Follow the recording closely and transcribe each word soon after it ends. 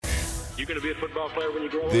You going to be a football player when you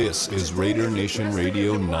grow up? This is Raider Nation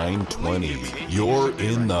Radio 920. You're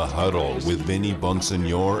in the huddle with Vinny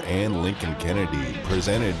Bonsignor and Lincoln Kennedy,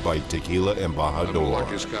 presented by Tequila Embajador. I'm the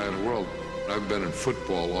luckiest guy in the world. I've been in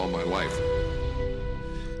football all my life.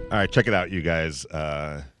 All right, check it out, you guys.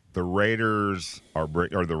 The Raiders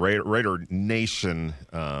Raider Nation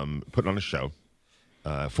putting on a show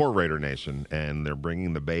for Raider Nation, and they're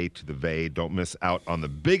bringing the Bay to the Bay. Don't miss out on the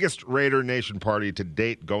biggest Raider Nation party to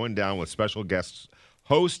date, going down with special guests,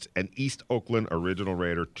 host and East Oakland original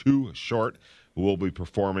Raider Too Short, who will be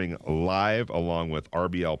performing live along with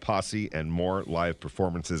RBL Posse and more live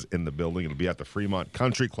performances in the building. It'll be at the Fremont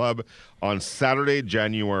Country Club on Saturday,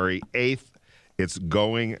 January 8th. It's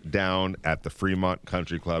going down at the Fremont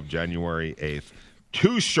Country Club, January 8th.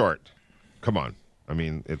 Too Short. Come on. I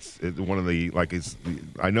mean, it's one of the,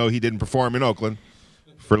 I know he didn't perform in Oakland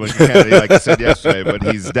for Lincoln Kennedy, like I said yesterday, but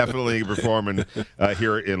he's definitely performing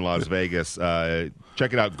here in Las Vegas.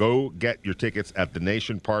 Check it out. Go get your tickets at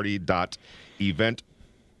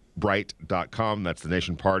thenationparty.eventbrite.com. That's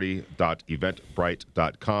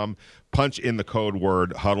thenationparty.eventbrite.com. Punch in the code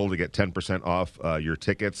word HUDDLE to get 10% off your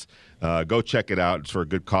tickets. Go check it out. It's for a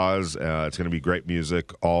good cause. It's going to be great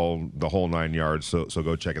music, the whole 9 yards. So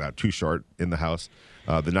go check it out. Too Short in the house.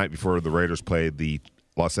 The night before the Raiders played the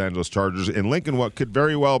Los Angeles Chargers in Lincoln, what could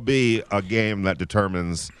very well be a game that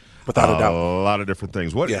determines without a doubt a lot of different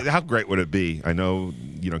things. How great would it be? I know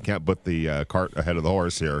can't put the cart ahead of the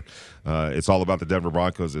horse here. It's all about the Denver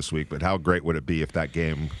Broncos this week, but how great would it be if that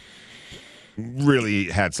game really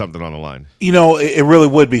had something on the line? It really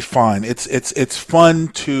would be fun. It's fun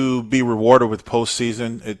to be rewarded with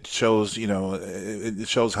postseason. It shows, it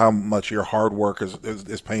shows how much your hard work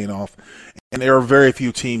is paying off. And there are very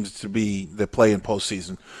few teams that play in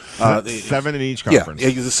postseason. 7 in each conference.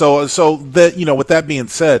 Yeah. So that with that being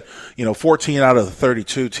said, 14 out of the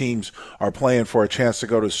 32 teams are playing for a chance to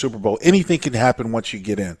go to the Super Bowl. Anything can happen once you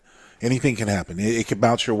get in. Anything can happen. It can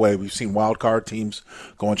bounce your way. We've seen wild card teams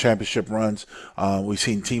go on championship runs. We've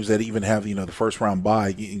seen teams that even have the first round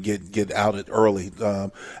bye get out early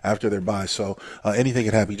after their bye. So anything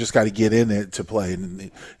can happen. You just got to get in there to play, and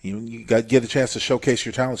you got to get a chance to showcase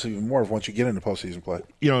your talents even more once you get into postseason play.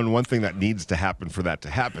 And one thing that needs to happen for that to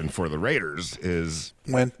happen for the Raiders is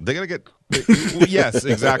when they're going to get. Yes,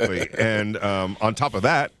 exactly. And on top of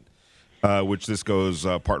that. Which this goes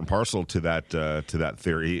part and parcel to that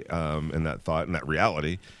theory and that thought and that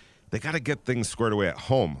reality. They got to get things squared away at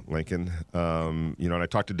home, Lincoln. And I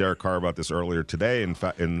talked to Derek Carr about this earlier today. In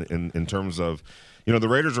fact, in terms of, the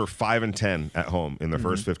Raiders are 5-10 at home in the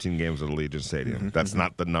first 15 games at Allegiant Stadium. That's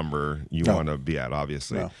not the number you want to be at,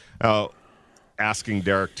 obviously. No. Now, asking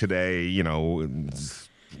Derek today,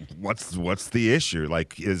 what's the issue?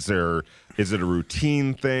 Is it a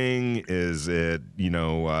routine thing? Is it,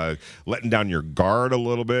 letting down your guard a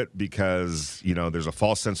little bit because, there's a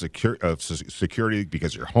false sense of security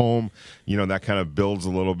because you're home? That kind of builds a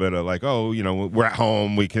little bit of we're at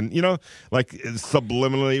home. We can,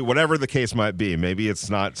 subliminally, whatever the case might be. Maybe it's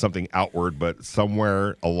not something outward, but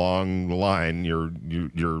somewhere along the line, your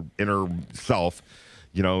inner self,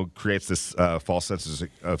 creates this false sense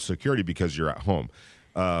of security because you're at home.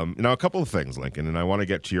 Now, a couple of things, Lincoln, and I want to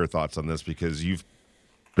get to your thoughts on this because you've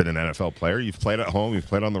been an NFL player. You've played at home. You've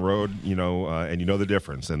played on the road, and you know the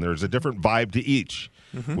difference. And there's a different vibe to each,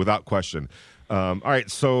 without question. All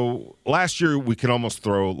right, so last year, we can almost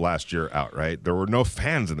throw last year out, right? There were no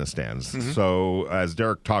fans in the stands. So as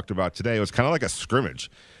Derek talked about today, it was kind of like a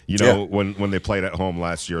scrimmage, when they played at home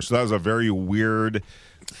last year. So that was a very weird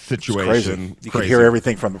situation. You could hear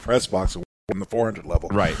everything from the press box from the 400 level.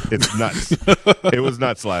 Right. It's nuts. It was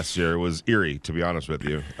nuts last year. It was eerie, to be honest with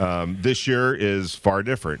you. This year is far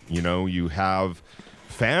different. You have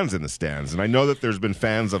fans in the stands. And I know that there's been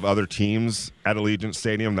fans of other teams at Allegiant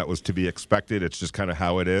Stadium. That was to be expected. It's just kind of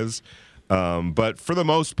how it is. But for the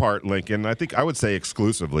most part, Lincoln, I think I would say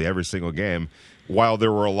exclusively every single game, while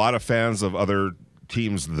there were a lot of fans of other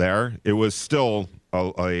teams there, it was still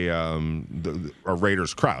a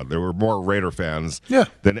Raiders crowd. There were more Raider fans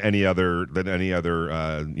than any other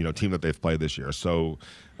team that they've played this year. So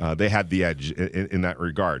they had the edge in that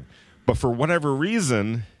regard. But for whatever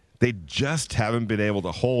reason, they just haven't been able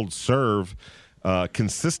to serve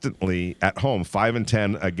consistently at home.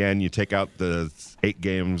 5-10 again. You take out the 8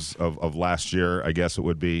 games of last year, I guess it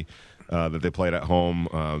would be. That they played at home,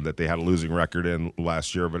 that they had a losing record in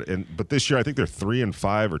last year, but this year I think they're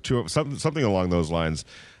 3-5 or something along those lines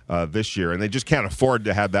this year, and they just can't afford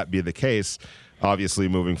to have that be the case. Obviously,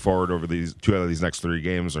 moving forward over these 2 out of these next 3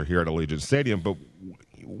 games are here at Allegiant Stadium. But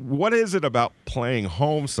what is it about playing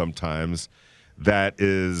home sometimes that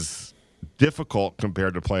is difficult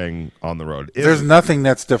compared to playing on the road? There's nothing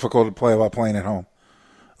that's difficult to play about playing at home.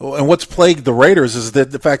 And what's plagued the Raiders is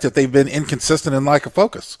the fact that they've been inconsistent and lack of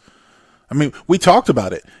focus. I mean, we talked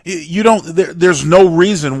about it. You don't. There's no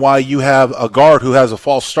reason why you have a guard who has a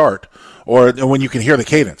false start, or when you can hear the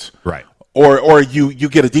cadence, right? Or you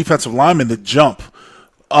get a defensive lineman to jump,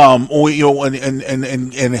 or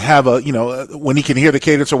and have a when he can hear the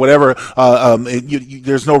cadence or whatever.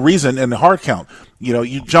 There's no reason in the hard count.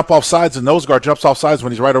 You jump off sides and nose guard jumps off sides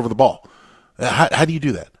when he's right over the ball. How do you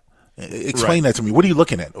do that? Explain that to me. What are you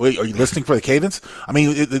looking at? Are you listening for the cadence? I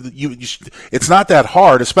mean, it's not that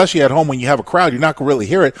hard, especially at home when you have a crowd. You're not going to really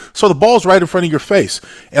hear it. So the ball's right in front of your face.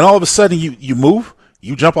 And all of a sudden you move,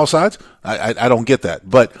 you jump off sides. I don't get that.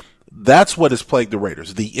 But that's what has plagued the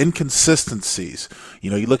Raiders, the inconsistencies.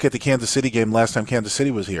 You look at the Kansas City game last time Kansas City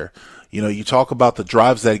was here. You talk about the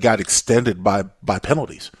drives that got extended by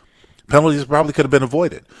penalties. Penalties probably could have been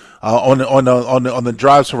avoided on the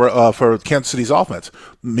drives for Kansas City's offense,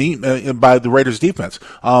 by the Raiders' defense,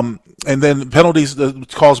 and then penalties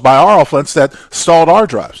caused by our offense that stalled our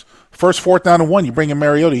drives. First 4th down and 1, you bring in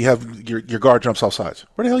Mariota, you have your guard jumps off sides.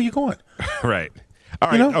 Where the hell are you going? Right. All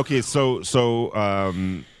right. Okay. So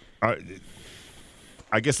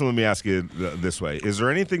I guess let me ask you this way: is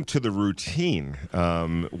there anything to the routine?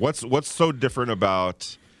 What's so different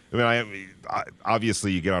about? I mean,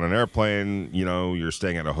 obviously, you get on an airplane, you're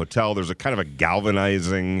staying at a hotel. There's a kind of a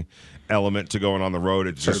galvanizing element to going on the road.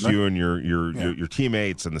 It's just you and your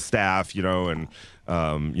teammates and the staff, and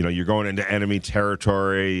you're going into enemy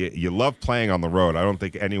territory. You love playing on the road.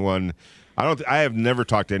 I have never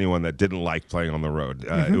talked to anyone that didn't like playing on the road.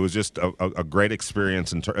 It was just a great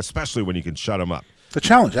experience, especially when you can shut them up. The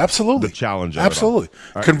challenge, absolutely. The challenge, absolutely.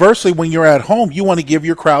 Right. Conversely, when you're at home, you want to give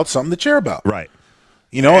your crowd something to cheer about. Right.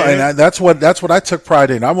 And that's what I took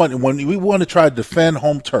pride in. When we want to try to defend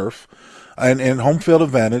home turf and home field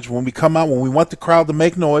advantage. When we come out, when we want the crowd to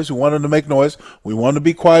make noise, we want them to make noise. We want to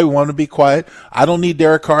be quiet. We want to be quiet. I don't need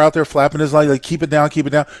Derek Carr out there flapping his leg like keep it down, keep it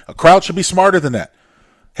down. A crowd should be smarter than that.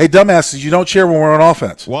 Hey, dumbasses, you don't cheer when we're on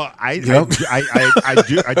offense. Well, I do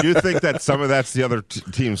think that some of that's the other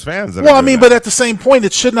team's fans. But at the same point,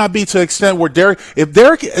 it should not be to the extent where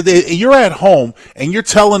you're at home and you're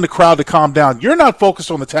telling the crowd to calm down, you're not focused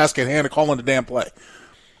on the task at hand of calling the damn play,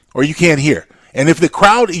 or you can't hear. And if the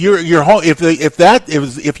crowd, if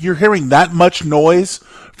you're hearing that much noise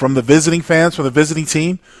from the visiting fans, from the visiting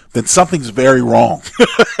team, then something's very wrong.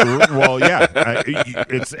 Well, yeah,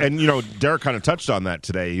 Derek kind of touched on that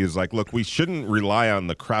today. He was like, "Look, we shouldn't rely on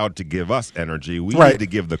the crowd to give us energy. We need to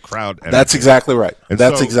give the crowd energy." That's exactly right.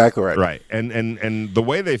 Exactly right. Right, and the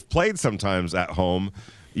way they've played sometimes at home,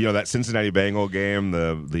 that Cincinnati Bengal game,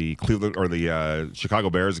 the Cleveland or the Chicago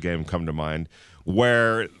Bears game come to mind,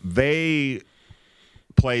 where they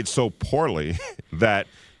played so poorly that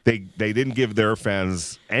they didn't give their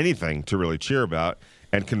fans anything to really cheer about,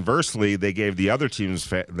 and conversely, they gave the other team's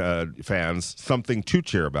fans something to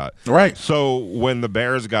cheer about. Right. So when the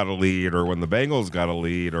Bears got a lead, or when the Bengals got a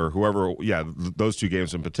lead, or whoever, those two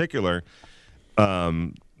games in particular,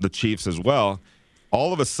 the Chiefs as well,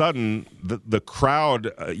 all of a sudden the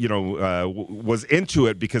crowd, was into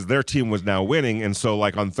it because their team was now winning, and so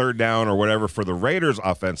like on third down or whatever for the Raiders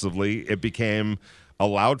offensively, it became a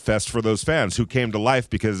loud fest for those fans who came to life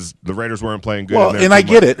because the Raiders weren't playing good. Well, and I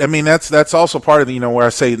get it. I mean, that's also part of the, where I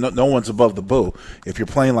say no one's above the boo. If you're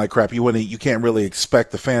playing like crap, you can't really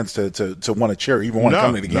expect the fans to want to cheer, even want to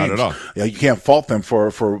come to the games. Not at all. You can't fault them for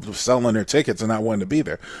selling their tickets and not wanting to be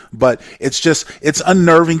there. But it's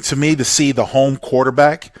unnerving to me to see the home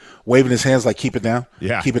quarterback waving his hands like keep it down,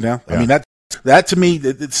 keep it down. Yeah. I mean that to me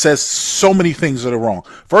it says so many things that are wrong.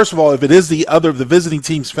 First of all, if it is the visiting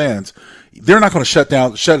team's fans, they're not going to shut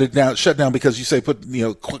down because you say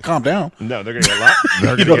calm down. No, they're going to get loud.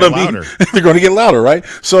 They're going to get louder. They're going to get louder, right?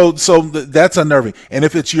 So that's unnerving. And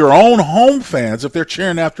if it's your own home fans, if they're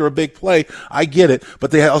cheering after a big play, I get it.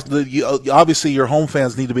 But obviously your home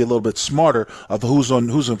fans need to be a little bit smarter of who's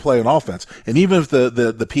on play on offense. And even if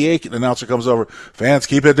the PA announcer comes over, fans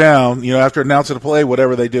keep it down. After announcing the play,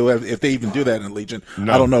 whatever they do, if they even do that in Legion,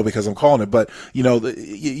 no. I don't know because I'm calling it. But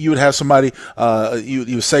you would have somebody you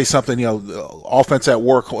would say something offense at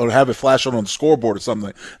work, or have it flash on the scoreboard or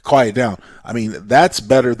something, quiet down. I mean, that's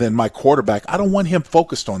better than my quarterback. I don't want him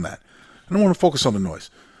focused on that. I don't want to focus on the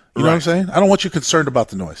noise. You know what I'm saying? I don't want you concerned about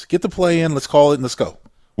the noise. Get the play in, let's call it, and let's go.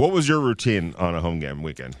 What was your routine on a home game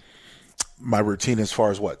weekend? My routine as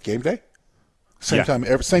far as what? Game day? Same time,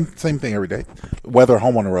 same thing every day. Whether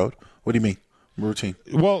home on the road. What do you mean? Routine.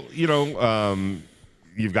 Well,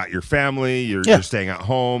 you've got your family, you're staying at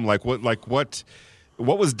home.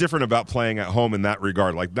 what was different about playing at home in that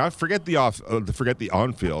regard? Like, not forget the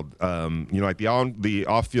on-field, like the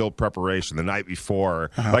off-field preparation the night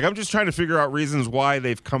before. Like, I'm just trying to figure out reasons why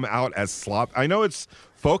they've come out as slop. I know it's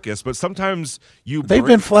focused, but sometimes they've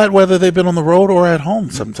been flat whether they've been on the road or at home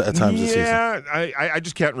at times this season. Yeah, I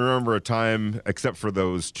just can't remember a time except for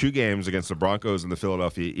those 2 games against the Broncos and the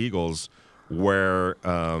Philadelphia Eagles where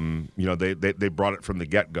they brought it from the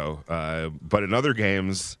get-go. But in other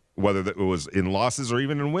games, whether it was in losses or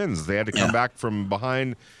even in wins, they had to come back from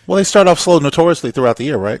behind. Well, they start off slow notoriously throughout the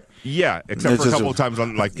year, right? Yeah, except for a couple of times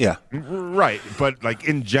on right. But like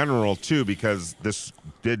in general too, because this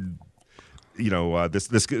did.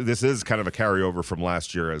 This is kind of a carryover from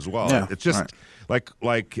last year as well. Yeah, it's just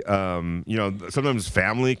sometimes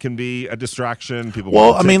family can be a distraction. People.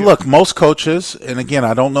 Well, I mean, look, most coaches, and again,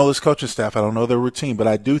 I don't know this coaching staff. I don't know their routine, but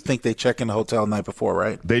I do think they check in the hotel the night before,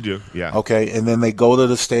 right? They do, yeah. Okay, and then they go to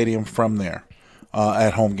the stadium from there.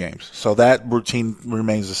 At home games. So that routine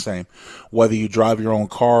remains the same. Whether you drive your own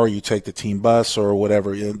car or you take the team bus or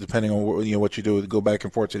whatever, depending on what you do, go back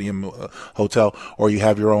and forth to the hotel, or you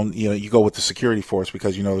have your own, you go with the security force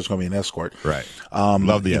because there's going to be an escort. Right.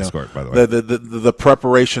 Love the escort, by the way. The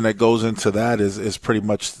preparation that goes into that is pretty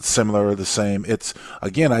much similar or the same. It's,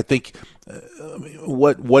 again, I think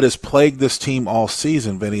what has plagued this team all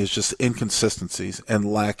season, Vinny, is just inconsistencies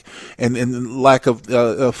and lack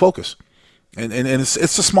of focus. And it's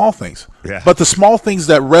the small things, but the small things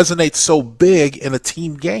that resonate so big in a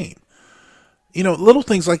team game. Little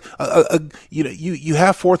things like you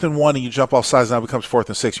have 4th and 1 and you jump off sides, now it becomes 4th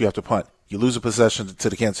and 6. You have to punt. You lose a possession to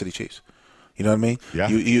the Kansas City Chiefs. You know what I mean? Yeah.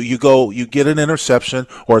 You get an interception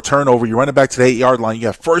or a turnover. You run it back to the 8-yard line. You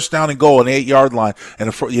have 1st down and goal on the 8-yard line,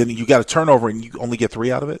 and you got a turnover and you only get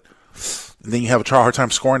 3 out of it. And then you have a hard time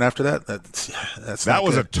scoring after that. That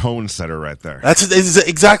was a tone setter right there. That's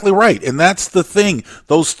exactly right, and that's the thing.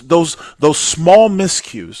 Those small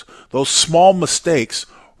miscues, those small mistakes,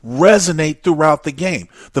 resonate throughout the game.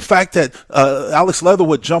 The fact that Alex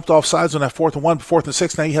Leatherwood jumped off sides on that 4th and 1, 4th and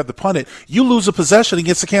 6. Now you have to punt it. You lose a possession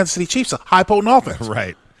against the Kansas City Chiefs, a high potent offense.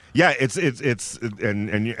 Right. Yeah. It's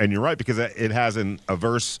and you're right, because it has an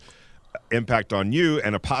adverse impact on you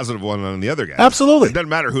and a positive one on the other guy. Absolutely. It doesn't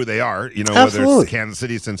matter who they are, whether Absolutely. it's Kansas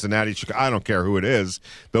City, Cincinnati, Chicago, I don't care who it is.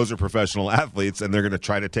 Those are professional athletes, and they're going to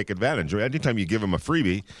try to take advantage. Anytime you give them a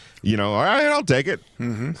freebie, all right, I'll take it.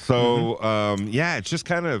 Mm-hmm. So, it's just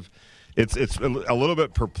kind of, it's a little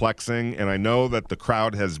bit perplexing, and I know that the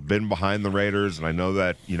crowd has been behind the Raiders, and I know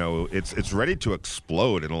that, it's ready to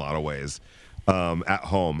explode in a lot of ways at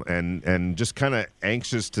home, and just kind of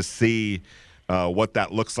anxious to see what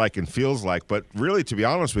that looks like and feels like. But really, to be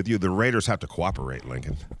honest with you, the Raiders have to cooperate,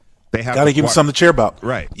 Lincoln. They have got to give them something to cheer about.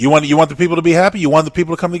 Right. You want the people to be happy? You want the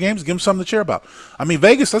people to come to games? Give them something to cheer about. I mean,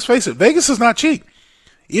 Vegas, let's face it, Vegas is not cheap.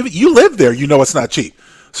 Even you live there, it's not cheap.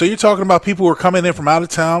 So you're talking about people who are coming in from out of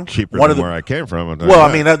town. Cheaper than where I came from. Well,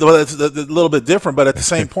 I mean, it's a little bit different, but at the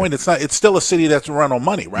same point, it's still a city that's run on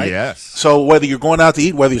money, right? Yes. So whether you're going out to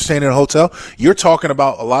eat, whether you're staying in a hotel, you're talking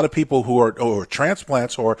about a lot of people who are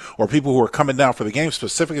transplants or people who are coming down for the games,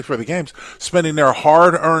 specifically for the games, spending their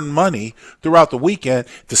hard-earned money throughout the weekend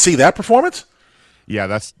to see that performance. Yeah,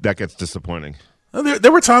 that gets disappointing.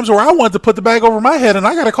 There were times where I wanted to put the bag over my head, and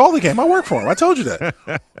I got to call the game. I work for him. I told you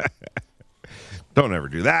that. Don't ever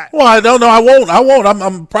do that. Well, I don't know. I won't.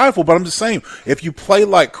 I'm prideful, but I'm just saying, if you play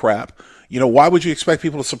like crap, why would you expect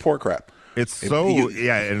people to support crap? It's so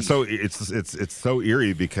it's so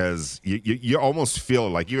eerie because you almost feel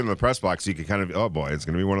like even in the press box you can kind of, oh boy, it's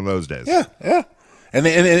going to be one of those days. Yeah. And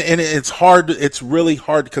it's hard. It's really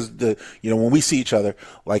hard because when we see each other,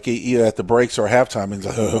 like either at the breaks or halftime, it's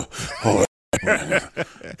like,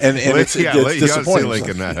 it's disappointing.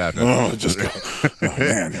 Lincoln, that happen. Man, just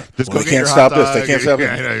they can't stop this. They can't stop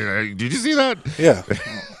it. Did you see that? Yeah,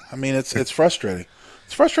 I mean it's frustrating.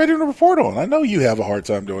 It's frustrating to report on. I know you have a hard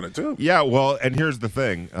time doing it too. Yeah, well, and here's the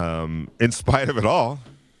thing. In spite of it all,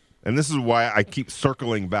 and this is why I keep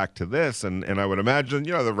circling back to this, and I would imagine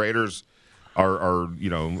the Raiders are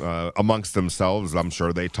amongst themselves. I'm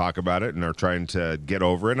sure they talk about it and are trying to get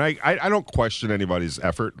over it. And I don't question anybody's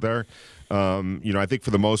effort there. I think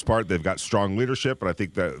for the most part they've got strong leadership, but I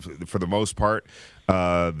think that for the most part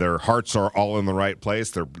their hearts are all in the right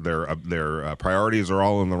place. Their priorities are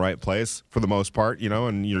all in the right place for the most part.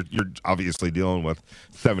 And you're obviously dealing with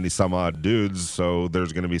 70 some odd dudes, so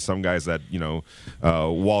there's going to be some guys that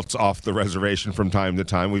waltz off the reservation from time to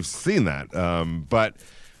time. We've seen that, but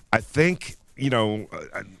I think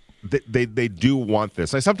they do want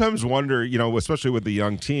this. I sometimes wonder, especially with the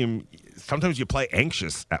young team, sometimes you play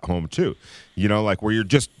anxious at home too, like where you're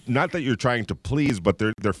just, not that you're trying to please, but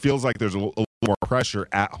there feels like there's a more pressure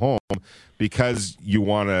at home because you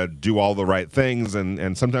want to do all the right things,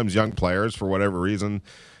 and sometimes young players, for whatever reason,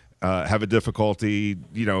 have a difficulty,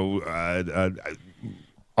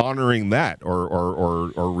 honoring that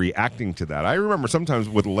or reacting to that. I remember sometimes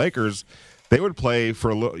with the Lakers, they would play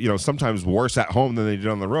for a little, sometimes worse at home than they did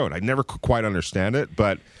on the road. I never could quite understand it,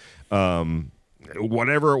 but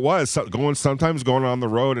whatever it was, sometimes going on the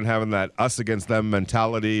road and having that us against them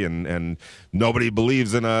mentality and nobody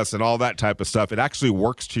believes in us and all that type of stuff, it actually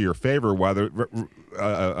works to your favor rather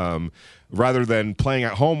than playing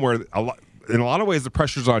at home where in a lot of ways the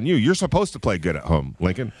pressure's on you. You're supposed to play good at home,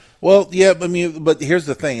 Lincoln. Well, yeah, but here's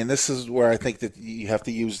the thing, and this is where I think that you have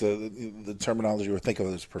to use the terminology or think of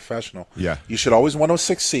it as professional. Yeah. You should always want to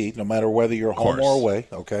succeed, no matter whether you're home or away,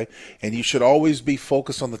 okay? And you should always be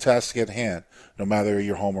focused on the task at hand, no matter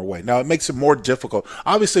you're home or away. Now, it makes it more difficult.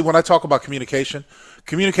 Obviously, when I talk about communication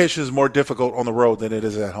is more difficult on the road than it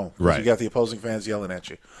is at home. Right. You got the opposing fans yelling at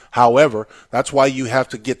you. However, that's why you have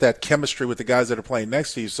to get that chemistry with the guys that are playing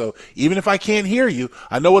next to you. So even if I can't hear you,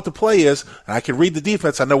 I know what the play is, and I can read the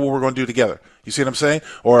defense. I know what we're going to do together. You see what I'm saying?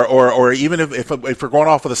 Or even if we're going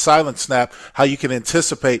off with a silent snap, how you can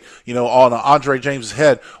anticipate, on Andre James'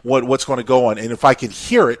 head what's going to go on. And if I can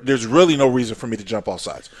hear it, there's really no reason for me to jump off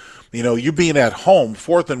sides. You're being at home,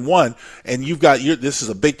 4th and 1, and this is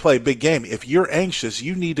a big play, big game. If you're anxious,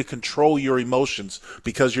 you need to control your emotions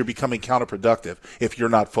because you're becoming counterproductive if you're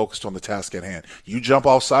not focused on the task at hand. You jump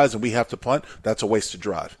off sides and we have to punt, that's a wasted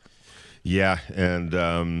drive. Yeah, and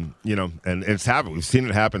and it's happened. We've seen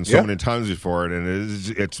it happen so many times before, and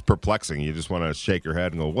it's perplexing. You just want to shake your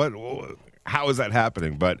head and go, "What? How is that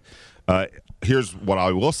happening?" But here's what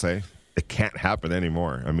I will say: it can't happen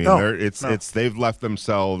anymore. I mean, they've left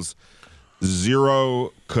themselves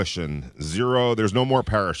zero cushion, zero. There's no more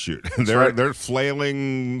parachute. They're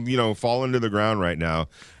flailing, falling to the ground right now,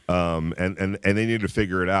 and they need to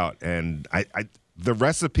figure it out. And the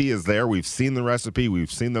recipe is there. We've seen the recipe.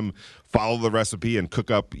 We've seen them follow the recipe and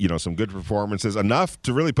cook up, some good performances, enough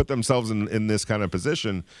to really put themselves in this kind of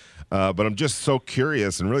position. But I'm just so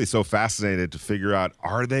curious and really so fascinated to figure out,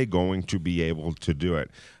 are they going to be able to do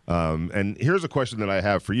it? And here's a question that I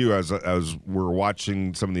have for you as we're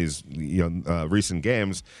watching some of these recent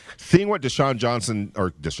games, seeing what Deshaun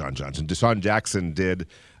Jackson did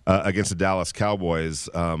against the Dallas Cowboys.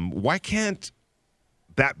 Why can't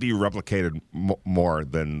that be replicated more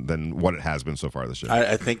than what it has been so far this year?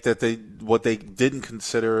 I think that what they didn't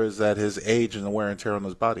consider is that his age and the wear and tear on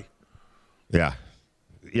his body. Yeah.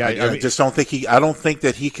 I just don't think I don't think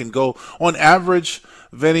that he can go on average,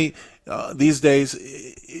 Vinny. These days,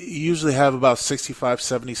 you usually have about 65,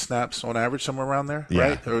 70 snaps on average, somewhere around there,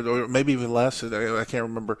 right? Or maybe even less. I can't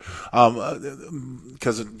remember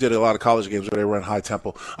because I did a lot of college games where they run high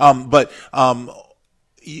tempo. But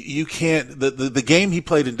you can't. The game he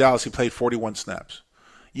played in Dallas, he played 41 snaps.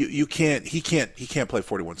 He can't play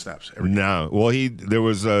 41 snaps every game. No. Well, there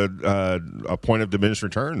was a point of diminished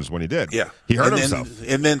returns when he did. Yeah. He hurt himself.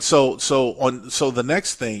 And then so the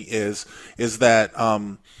next thing is that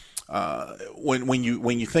when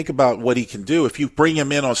you think about what he can do, if you bring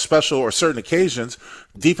him in on special or certain occasions,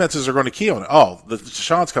 defenses are going to key on it. Oh,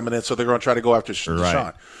 Deshaun's coming in, so they're going to try to go after Deshaun.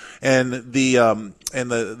 Right. And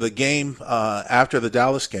the game after the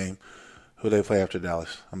Dallas game, who they play after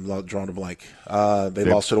Dallas? I'm drawing a blank. They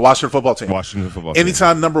lost to the Washington football team.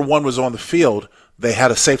 Anytime number one was on the field, they had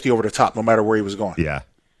a safety over the top, no matter where he was going. Yeah.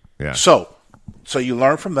 So you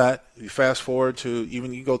learn from that. You fast forward to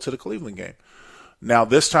you go to the Cleveland game. Now,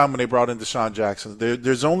 this time when they brought in Deshaun Jackson,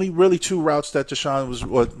 there's only really two routes that Deshaun was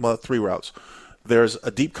three routes. There's a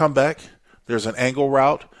deep comeback, there's an angle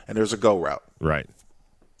route, and there's a go route. Right.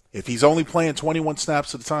 If he's only playing 21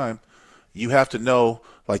 snaps at a time, you have to know,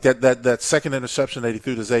 like that second interception that he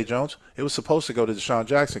threw to Zay Jones, it was supposed to go to Deshaun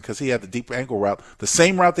Jackson because he had the deep angle route. The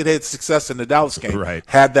same route that had success in the Dallas game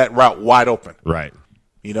had that route wide open. Right.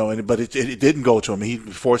 But it didn't go to him. He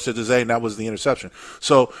forced it to Zay, and that was the interception.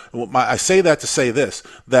 So I say that to say this,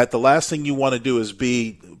 that the last thing you want to do is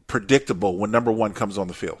be predictable when number one comes on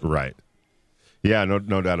the field. Right. Yeah,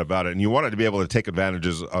 no doubt about it. And you wanted to be able to take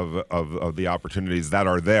advantages of the opportunities that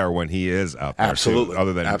are there when he is out there. Absolutely.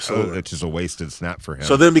 Other than it's just a wasted snap for him.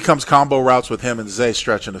 So then it becomes combo routes with him and Zay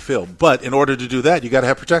stretching the field. But in order to do that, you got to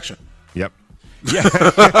have protection. Yep. Yeah.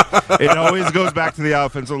 It always goes back to the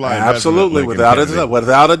offensive line. Absolutely. Without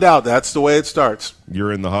a doubt. That's the way it starts.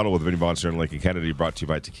 You're in the huddle with Vinny Bonster and Lincoln Kennedy, brought to you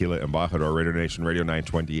by Tequila Embajador, Raider Nation Radio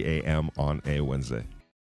 920 AM on a Wednesday.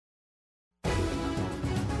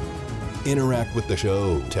 Interact with the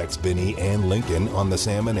show. Text Vinny and Lincoln on the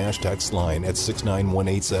Sam and Ash text line at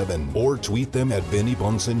 69187 or tweet them at Vinny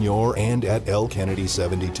Bonsignor and at L Kennedy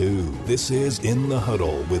 72. This is In the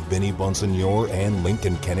Huddle with Vinny Bonsignor and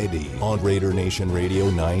Lincoln Kennedy on Raider Nation Radio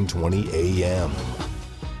 920 AM.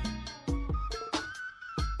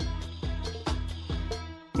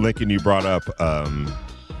 Lincoln, you brought up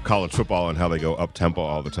college football and how they go up tempo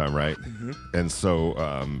all the time, right? Mm-hmm. And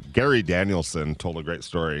so Gary Danielson told a great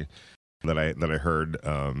story that I heard,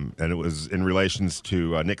 and it was in relations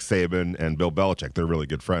to Nick Saban and Bill Belichick. They're really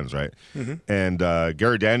good friends, right? Mm-hmm. And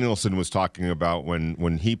Gary Danielson was talking about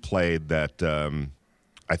when he played that.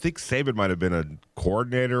 I think Saban might have been a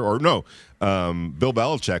coordinator, or no, Bill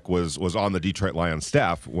Belichick was on the Detroit Lions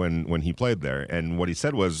staff when he played there. And what he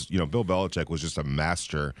said was, Bill Belichick was just a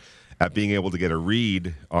master at being able to get a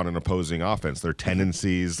read on an opposing offense, their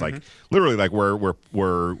tendencies, mm-hmm. like literally like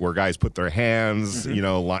where guys put their hands,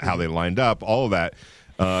 mm-hmm. How they lined up, all of that,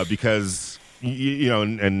 because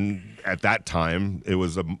and at that time it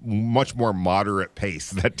was a much more moderate pace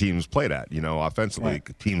that teams played at. Offensively,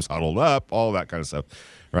 right. Teams huddled up, all that kind of stuff,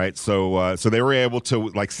 right? So they were able to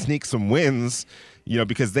like sneak some wins.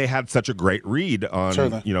 Because they had such a great read on,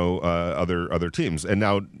 other teams. And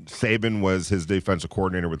now Saban was his defensive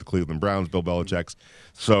coordinator with the Cleveland Browns, Bill Belichick's.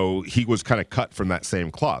 So he was kind of cut from that same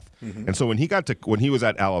cloth. Mm-hmm. And so when he was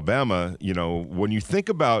at Alabama, when you think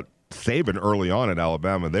about Saban early on at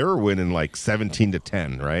Alabama, they were winning like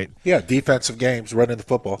 17-10, right? Yeah, defensive games, running the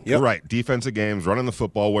football. Yep. Right, defensive games, running the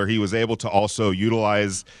football, where he was able to also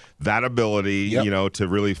utilize that ability, yep. To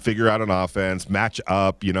really figure out an offense, match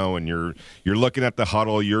up, and you're looking at the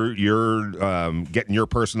huddle, you're getting your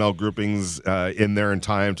personnel groupings in there in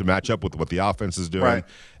time to match up with what the offense is doing, right.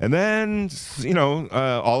 And then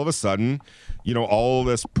all of a sudden, all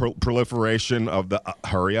this proliferation of the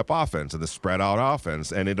hurry-up offense and the spread-out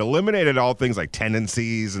offense. And it eliminated all things like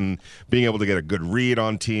tendencies and being able to get a good read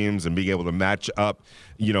on teams and being able to match up,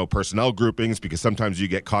 personnel groupings, because sometimes you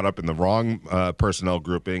get caught up in the wrong personnel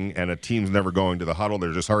grouping and a team's never going to the huddle.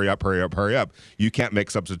 They're just hurry up, hurry up, hurry up. You can't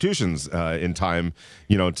make substitutions in time,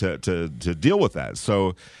 to deal with that.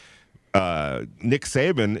 So Nick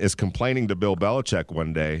Saban is complaining to Bill Belichick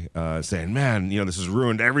one day, saying, man, this has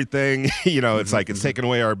ruined everything. It's like it's taken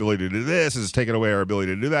away our ability to do this. It's taken away our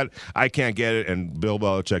ability to do that. I can't get it. And Bill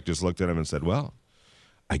Belichick just looked at him and said, well,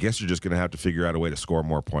 I guess you're just going to have to figure out a way to score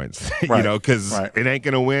more points, right. Because right. It ain't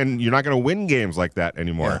going to win. You're not going to win games like that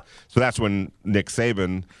anymore. Yeah. So that's when Nick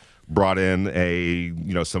Saban brought in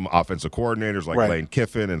some offensive coordinators like right. Lane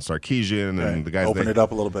Kiffin and Sarkisian right. and the guys. Open it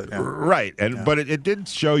up a little bit. Yeah. Right. But it did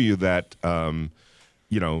show you that,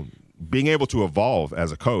 being able to evolve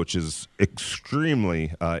as a coach is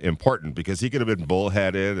extremely important, because he could have been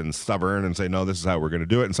bullheaded and stubborn and say, no, this is how we're going to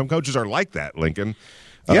do it. And some coaches are like that, Lincoln.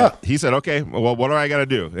 Yeah. He said, okay, well, what do I got to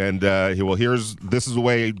do? And this is the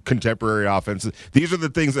way contemporary offense. These are the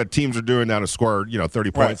things that teams are doing now to score,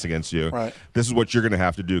 30 points against you. Right. This is what you're going to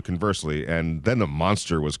have to do conversely. And then the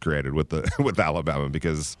monster was created with Alabama,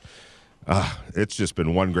 because it's just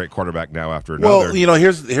been one great quarterback now after another. Well,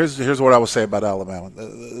 here's what I would say about Alabama.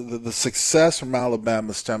 The success from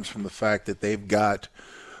Alabama stems from the fact that they've got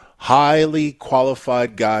highly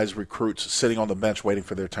qualified guys, recruits, sitting on the bench waiting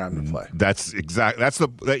for their time to play. They're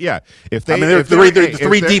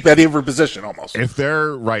three deep at every position almost. If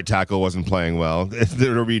their right tackle wasn't playing well,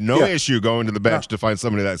 there would be no issue going to the bench to find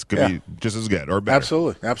somebody that's could be just as good or better.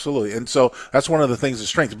 Absolutely. And so that's one of the things of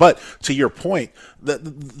strength. But to your point,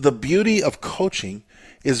 the beauty of coaching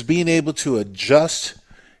is being able to adjust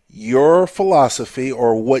your philosophy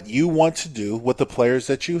or what you want to do with the players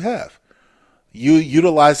that you have. You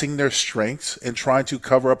utilizing their strengths and trying to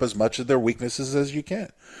cover up as much of their weaknesses as you can.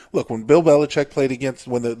 Look, when Bill Belichick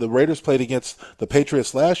when the Raiders played against the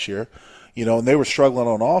Patriots last year, and they were struggling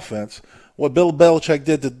on offense, what Bill Belichick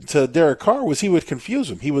did to Derek Carr was he would confuse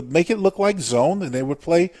them. He would make it look like zone, and they would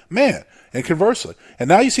play man, and conversely. And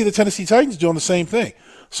now you see the Tennessee Titans doing the same thing.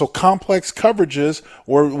 So complex coverages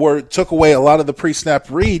took away a lot of the pre-snap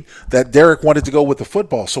read that Derek wanted to go with the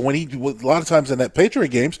football. So when a lot of times in that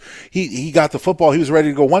Patriot games, he got the football, he was ready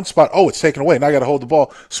to go one spot. Oh, it's taken away. Now I got to hold the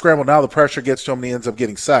ball, scramble. Now the pressure gets to him, and he ends up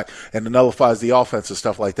getting sacked, and it nullifies the offense and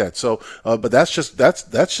stuff like that. So, but that's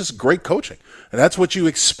just great coaching, and that's what you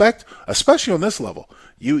expect, especially on this level.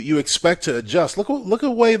 You expect to adjust. Look at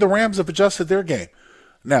the way the Rams have adjusted their game.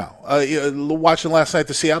 Now, watching last night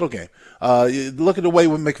the Seattle game, look at the way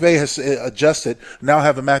when McVay has adjusted, now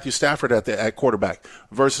having Matthew Stafford at quarterback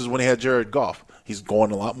versus when he had Jared Goff. He's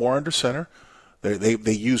going a lot more under center.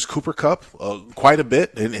 They use Cooper Kupp quite a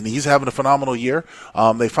bit, and he's having a phenomenal year.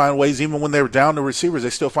 They find ways, even when they're down to receivers, they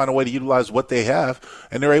still find a way to utilize what they have,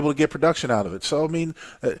 and they're able to get production out of it. So, I mean,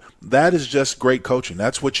 that is just great coaching.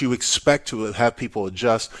 That's what you expect to have people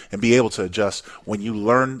adjust and be able to adjust when you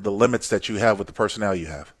learn the limits that you have with the personnel you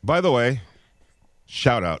have. By the way,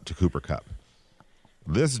 shout out to Cooper Kupp.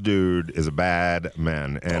 This dude is a bad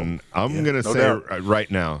man, and I'm going to say right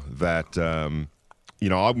now that I'm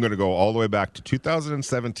going to go all the way back to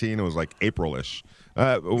 2017. It was like April-ish,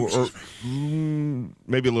 or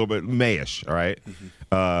maybe a little bit May-ish. All right,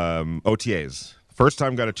 OTAs. First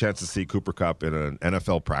time got a chance to see Cooper Kupp in an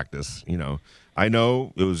NFL practice. I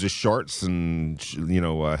know it was just shorts and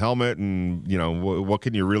a helmet, and what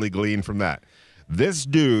can you really glean from that? This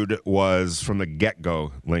dude was from the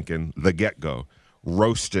get-go, Lincoln, the get-go,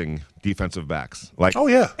 roasting defensive backs. Like,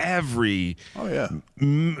 every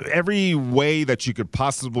way that you could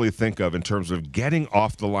possibly think of in terms of getting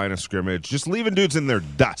off the line of scrimmage, just leaving dudes in their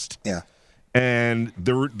dust. Yeah. And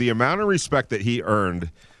the amount of respect that he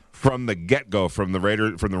earned from the get-go from the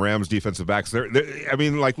Rams defensive backs, I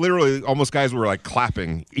mean, like literally almost guys were like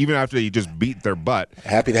clapping even after he just beat their butt.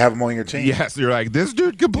 Happy to have him on your team. Yes, you're like, this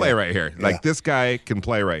dude can play right here. Like, this guy can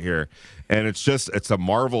play right here. And it's a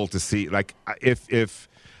marvel to see. Like, if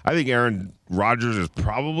I think Aaron Rodgers is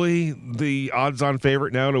probably the odds-on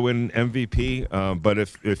favorite now to win MVP. But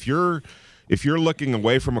if you're looking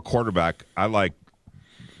away from a quarterback, I like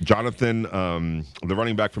Jonathan, the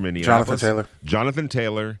running back from Indianapolis, Jonathan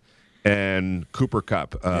Taylor, and Cooper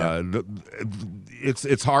Kupp.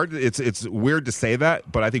 It's hard. It's weird to say that,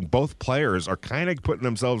 but I think both players are kind of putting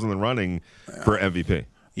themselves in the running for MVP.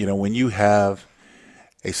 When you have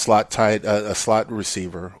a slot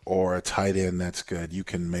receiver or a tight end that's good, you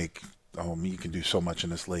can do so much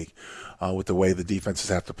in this league with the way the defenses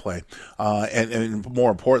have to play. And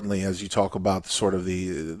more importantly, as you talk about sort of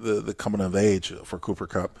the coming of age for Cooper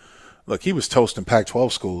Kupp, look, he was toasting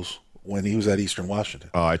Pac-12 schools when he was at Eastern Washington.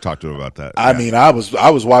 Oh, I talked to him about that. I mean, I was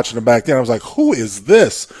watching him back then. I was like, who is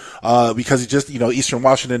this? Because he just, Eastern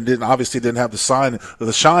Washington didn't have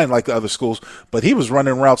the shine like the other schools, but he was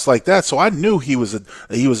running routes like that. So I knew he was a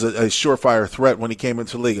surefire threat when he came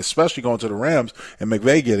into the league, especially going to the Rams and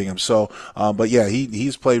McVay getting him. So, but yeah,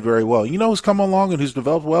 he's played very well. Who's come along and who's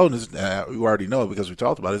developed well, and you already know it because we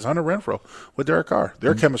talked about it, is Hunter Renfrow with Derek Carr.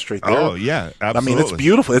 Their chemistry. Absolutely. I mean, it's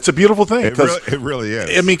beautiful. It's a beautiful thing. It really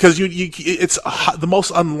is. I mean, because it's the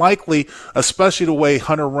most unlikely, especially the way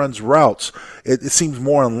Hunter runs routes. It seems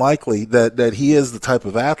more unlikely that he is the type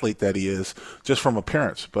of athlete that he is just from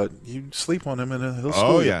appearance. But you sleep on him and he'll school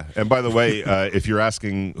you. Oh yeah. And by the way, if you're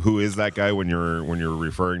asking who is that guy when you're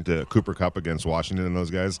referring to Cooper Kupp against Washington and those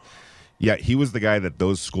guys, yeah, he was the guy that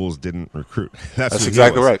those schools didn't recruit. That's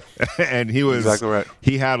exactly right. And he was exactly right.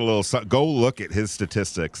 He had a little. Go look at his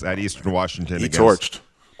statistics at Eastern Washington. He torched.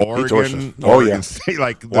 Oregon State,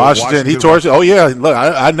 like Washington. He torched. Oh yeah, look,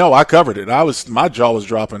 I know. I covered it. My jaw was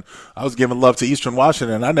dropping. I was giving love to Eastern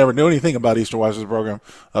Washington. I never knew anything about Eastern Washington's program,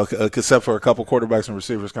 except for a couple quarterbacks and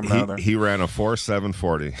receivers coming out there. He ran a 4.7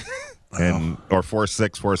 40. Or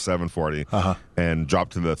 4.6, 4.7 40, and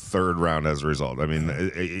dropped to the third round as a result. I mean,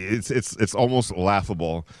 it's almost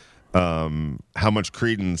laughable how much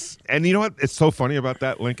credence. And you know what? It's so funny about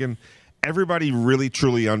that, Lincoln. Everybody really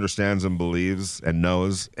truly understands and believes and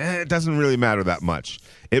knows it doesn't really matter that much.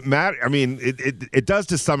 It does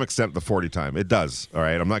to some extent the 40 time. It does. All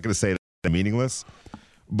right. I'm not going to say that meaningless,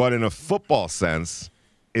 but in a football sense,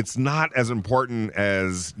 it's not as important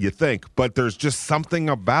as you think. But there's just something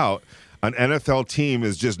about an NFL team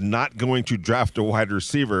is just not going to draft a wide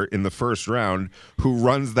receiver in the first round who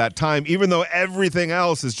runs that time, even though everything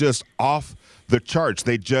else is just off the charts.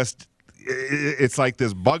 It's like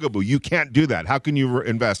this bugaboo. You can't do that. How can you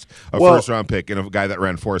invest a first-round pick in a guy that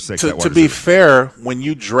ran 4.6? To be fair, when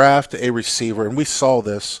you draft a receiver, and we saw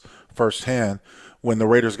this firsthand when the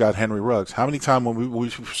Raiders got Henry Ruggs. How many times when we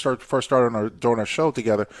first started doing our show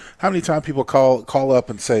together, how many times people call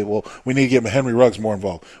up and say, well, we need to get Henry Ruggs more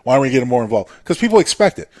involved. Why don't we get him more involved? Because people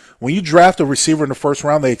expect it. When you draft a receiver in the first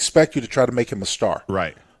round, they expect you to try to make him a star.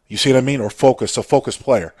 Right. You see what I mean? Or a focused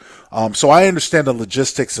player. So I understand the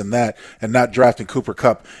logistics in that and not drafting Cooper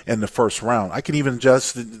Kupp in the first round. I can even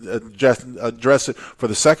just address it for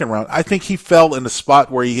the second round. I think he fell in the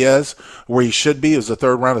spot where he should be, is the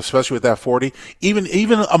third round, especially with that 40.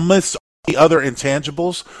 Even amidst the other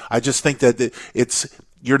intangibles, I just think that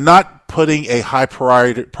you're not putting a high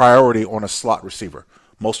priority on a slot receiver.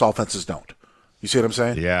 Most offenses don't. You see what I'm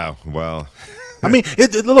saying? Yeah, well... I mean,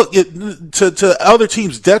 to other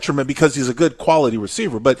teams' detriment because he's a good quality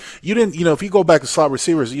receiver. But you didn't, if you go back to slot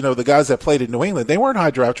receivers, the guys that played in New England, they weren't high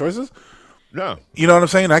draft choices. No. You know what I'm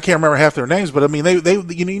saying? I can't remember half their names, but I mean, they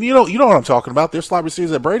you know what I'm talking about. Their slot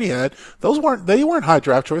receivers that Brady had, they weren't high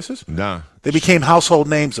draft choices. Nah. They became household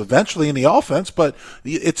names eventually in the offense, but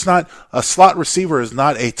it's not a slot receiver is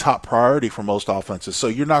not a top priority for most offenses. So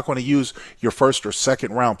you're not going to use your first or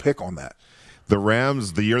second round pick on that. The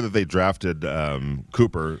Rams, the year that they drafted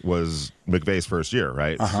Cooper was McVay's first year,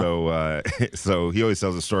 right? So so he always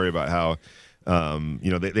tells a story about how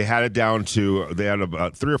they had it down to they had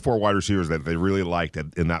about 3 or 4 wide receivers that they really liked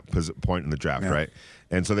in that point in the draft, right?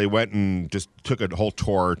 And so they went and just took a whole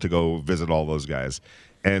tour to go visit all those guys.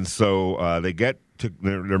 And so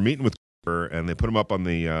they're meeting with Cooper, and they put him up on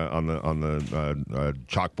the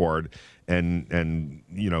chalkboard, and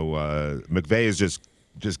McVay is just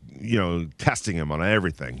testing him on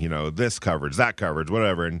everything, this coverage, that coverage,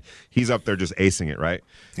 whatever, and he's up there just acing it, right?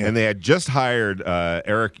 Yeah. And they had just hired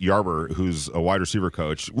Eric Yarber, who's a wide receiver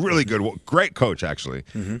coach, really good, great coach actually,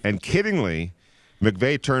 and kiddingly,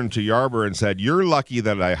 McVay turned to Yarber and said, "You're lucky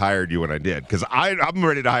that I hired you when I did, because I'm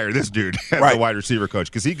ready to hire this dude as a wide receiver coach,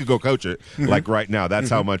 because he could go coach it like right now." That's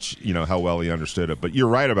how much how well he understood it. But you're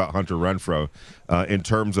right about Hunter Renfrow in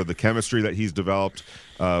terms of the chemistry that he's developed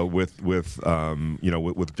with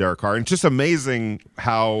Derek Carr. And it's just amazing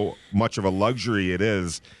how much of a luxury it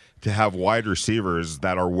is to have wide receivers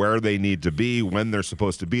that are where they need to be when they're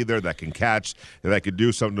supposed to be there, that can catch, that could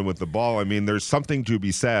do something with the ball. I mean, there's something to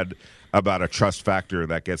be said about a trust factor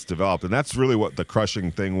that gets developed. And that's really what the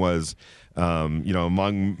crushing thing was,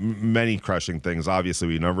 among many crushing things. Obviously,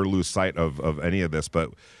 we never lose sight of any of this,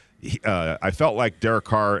 but I felt like Derek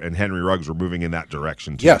Carr and Henry Ruggs were moving in that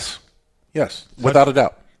direction too. Yes, without a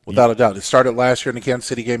doubt. Without a doubt. It started last year in the Kansas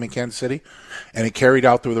City game in Kansas City, and it carried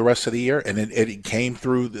out through the rest of the year, and it came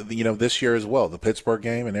through this year as well, the Pittsburgh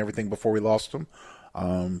game and everything before we lost them.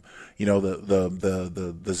 The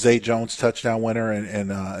Zay Jones touchdown winner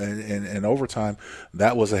and overtime,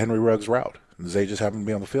 that was a Henry Ruggs route. Zay just happened to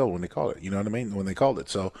be on the field when they called it. You know what I mean? When they called it.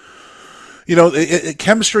 So,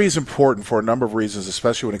 chemistry is important for a number of reasons,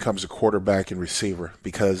 especially when it comes to quarterback and receiver,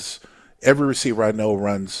 because every receiver I know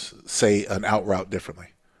runs, say, an out route differently.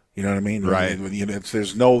 You know what I mean? Right.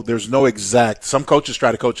 There's no exact. Some coaches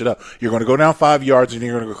try to coach it up. You're going to go down 5 yards and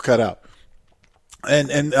you're going to go cut out.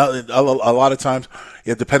 And a lot of times,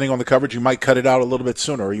 depending on the coverage, you might cut it out a little bit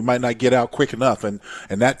sooner, or you might not get out quick enough, and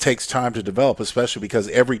that takes time to develop, especially because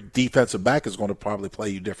every defensive back is going to probably play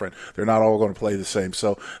you different. They're not all going to play the same.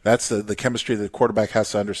 So that's the chemistry that the quarterback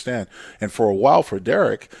has to understand. And for a while, for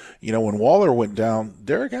Derek, when Waller went down,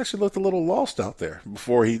 Derek actually looked a little lost out there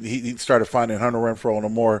before he started finding Hunter Renfrow on a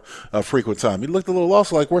more frequent time. He looked a little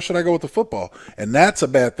lost, like, where should I go with the football? And that's a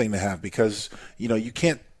bad thing to have, because you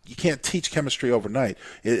can't teach chemistry overnight.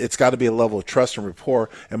 It's got to be a level of trust and rapport,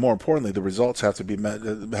 and more importantly, the results have to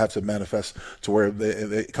manifest to where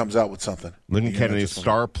it comes out with something. Lincoln Kennedy's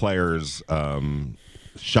star players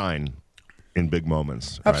shine in big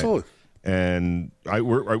moments. Absolutely. Right? And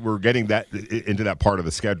we're getting that into that part of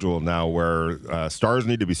the schedule now where stars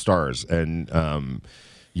need to be stars, and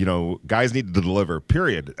guys need to deliver,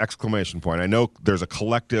 period, exclamation point. I know there's a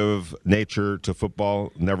collective nature to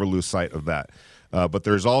football. Never lose sight of that. But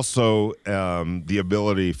there's also the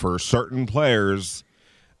ability for certain players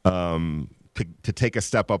to take a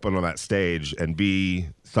step up on that stage and be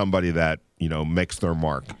somebody that makes their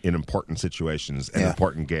mark in important situations and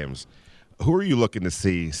important games. Who are you looking to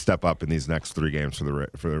see step up in these next 3 games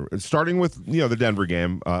for starting with the Denver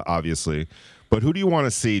game, obviously, but who do you want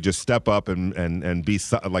to see just step up and be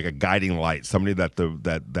like a guiding light, somebody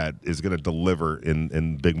that is going to deliver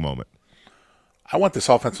in big moment? I want this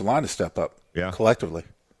offensive line to step up. Yeah. Collectively.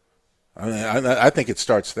 I mean, I think it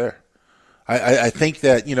starts there. I think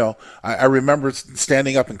that, I remember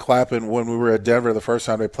standing up and clapping when we were at Denver the first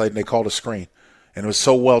time they played and they called a screen. And it was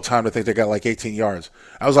so well timed, I think they got like 18 yards.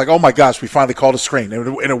 I was like, oh my gosh, we finally called a screen. And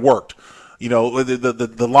it worked.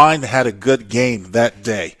 The line had a good game that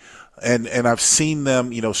day. And I've seen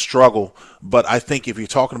them, struggle. But I think if you're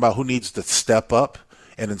talking about who needs to step up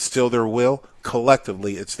and instill their will,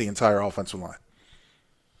 collectively, it's the entire offensive line.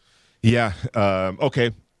 Yeah.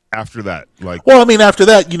 Okay. After that, after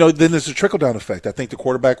that, then there's a trickle-down effect. I think the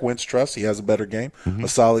quarterback wins trust. He has a better game, a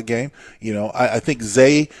solid game. I think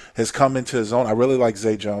Zay has come into his own. I really like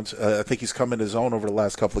Zay Jones. I think he's come into his own over the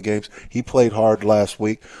last couple of games. He played hard last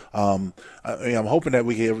week. I'm hoping that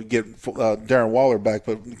we can get Darren Waller back,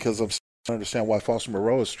 but because I'm starting to understand why Foster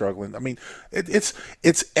Moreau is struggling. I mean,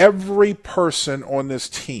 it's every person on this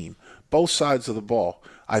team, both sides of the ball.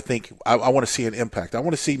 I think I want to see an impact. I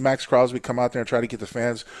want to see Max Crosby come out there and try to get the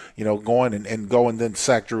fans, going and go and then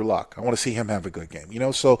sack Drew Lock. I want to see him have a good game,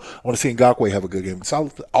 So I want to see Ngakoue have a good game. It's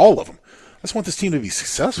all of them. just want this team to be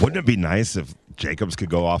successful. Wouldn't it be nice if Jacobs could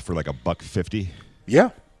go off for like $150? Yeah.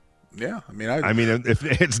 Yeah. I mean, if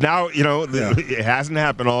it's now, it hasn't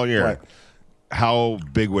happened all year. Right. How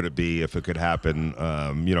big would it be if it could happen?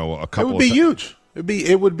 A couple. It would be huge.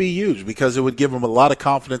 It would be huge because it would give them a lot of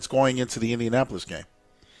confidence going into the Indianapolis game.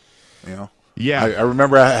 Yeah, I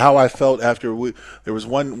remember how I felt after there was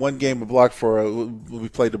one game blocked for we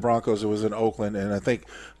played the Broncos. It was in Oakland, and I think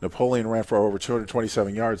Napoleon ran for over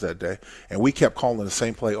 227 yards that day, and we kept calling the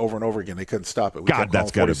same play over and over again. They couldn't stop it.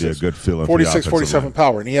 That's got to be a good feeling. 46, 47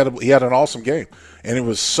 power, and he had an awesome game, and it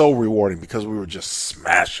was so rewarding because we were just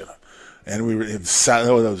smashing them. And it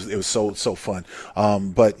was so fun.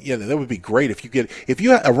 But that would be great if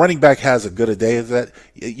a running back has a good a day as that.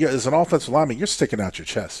 As an offensive lineman, you're sticking out your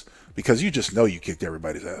chest because you just know you kicked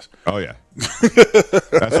everybody's ass. Oh yeah,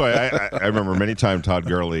 that's why I remember many times Todd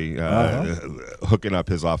Gurley hooking up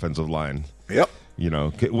his offensive line. Yep.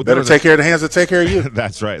 Better take care of the hands that take care of you.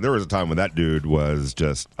 That's right. There was a time when that dude was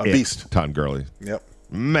just a beast. Todd Gurley. Yep.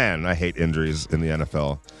 Man, I hate injuries in the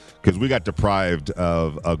NFL. Because we got deprived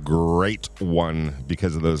of a great one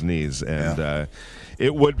because of those knees. And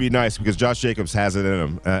it would be nice because Josh Jacobs has it in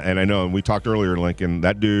him. And I know, and we talked earlier, Lincoln,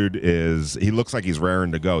 that dude he looks like he's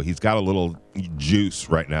raring to go. He's got a little juice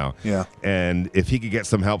right now. Yeah. And if he could get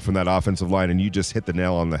some help from that offensive line, and you just hit the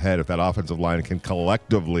nail on the head, if that offensive line can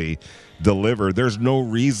collectively deliver, there's no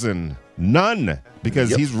reason, none,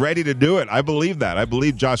 because he's ready to do it. I believe that. I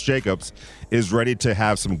believe Josh Jacobs is ready to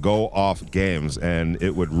have some go-off games, and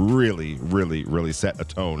it would really, really, really set a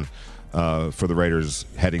tone for the Raiders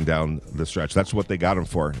heading down the stretch. That's what they got him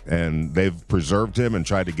for, and they've preserved him and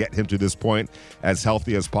tried to get him to this point as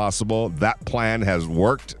healthy as possible. That plan has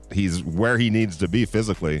worked. He's where he needs to be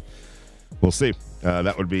physically. We'll see.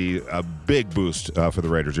 That would be a big boost for the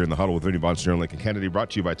Raiders. You're in the huddle with Vinny Bonsignore and Lincoln Kennedy, brought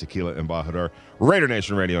to you by Tequila Embajador. Raider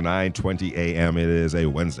Nation Radio, 9:20 a.m. It is a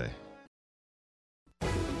Wednesday.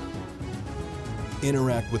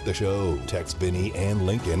 Interact with the show. Text Vinny and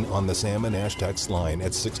Lincoln on the Sam and Ash text line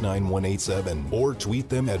at 69187 or tweet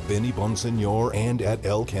them at Vinny Bonsignore and at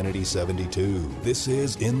L Kennedy 72. This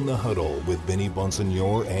is In the Huddle with Vinny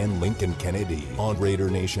Bonsignore and Lincoln Kennedy on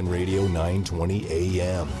Raider Nation Radio, 920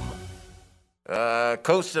 a.m.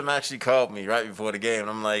 Coach them actually called me right before the game,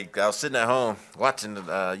 and I'm like, I was sitting at home watching the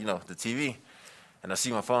TV, and I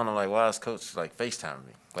see my phone. I'm like, why is Coach like FaceTiming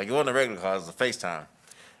me? Like it wasn't a regular call, it was a FaceTime.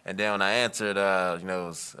 And then when I answered, it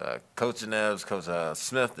was Coach Neves, Coach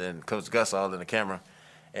Smith, and Coach Gus all in the camera,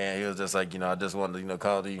 and he was just like, I just wanted to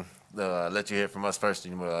call you, let you hear from us first.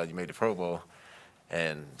 You made the Pro Bowl,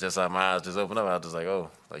 and just like my eyes just opened up, I was just like, oh,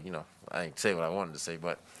 I ain't say what I wanted to say,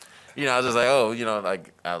 but I was just like, oh,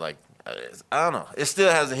 I don't know. It still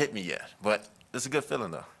hasn't hit me yet, but it's a good feeling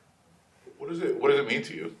though. What does it mean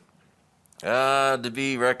to you? To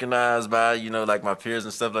be recognized by like my peers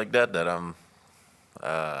and stuff like that. That I'm.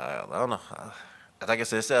 I don't know. Like I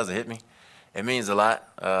said, it still hasn't hit me. It means a lot.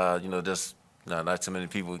 Just not so many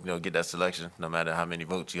people get that selection, no matter how many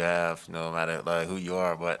votes you have, no matter like who you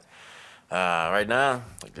are. But right now,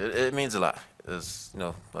 it means a lot. It's,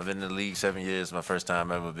 I've been in the league 7 years. My first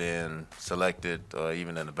time ever being selected or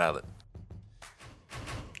even in the ballot.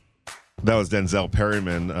 That was Denzel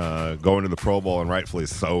Perryman going to the Pro Bowl, and rightfully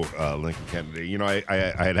so, Lincoln Kennedy.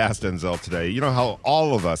 I had asked Denzel today, how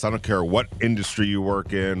all of us, I don't care what industry you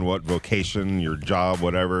work in, what vocation, your job,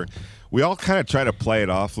 whatever, we all kind of try to play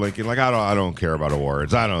it off, Lincoln. Like, I don't care about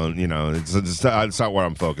awards. I don't, it's not what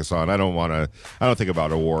I'm focused on. I don't think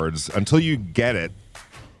about awards until you get it.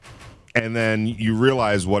 And then you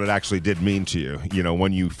realize what it actually did mean to you.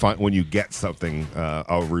 When you get something,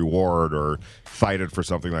 a reward or cited for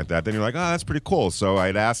something like that, then you're like, oh, that's pretty cool. So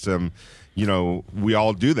I'd asked him, we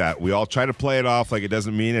all do that. We all try to play it off like it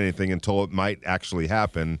doesn't mean anything until it might actually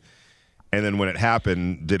happen. And then when it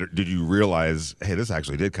happened, did you realize, hey, this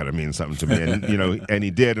actually did kind of mean something to me? And and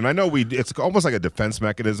he did. And I know it's almost like a defense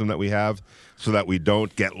mechanism that we have so that we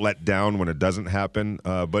don't get let down when it doesn't happen.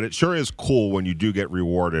 But it sure is cool when you do get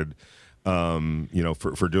rewarded.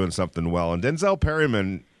 For doing something well. And Denzel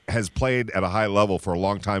Perryman has played at a high level for a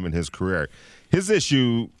long time in his career. His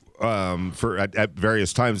issue at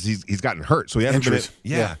various times, he's gotten hurt, so he hasn't injuries.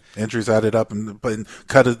 been. Injuries added up and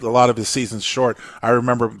cut a lot of his seasons short. I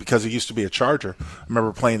remember because he used to be a Charger. I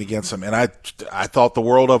remember playing against him, and I thought the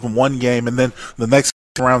world of him one game, and then the next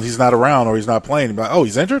around, he's not around or he's not playing. But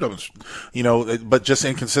he's injured, but just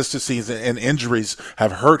inconsistencies and injuries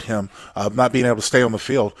have hurt him, not being able to stay on the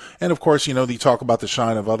field. And of course, you talk about the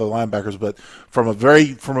shine of other linebackers, but from a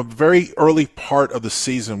very early part of the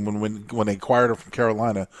season when they acquired him from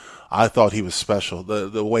Carolina, I thought he was special.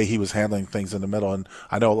 The way he was handling things in the middle, and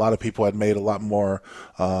I know a lot of people had made a lot more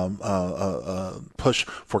push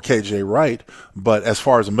for KJ Wright, but as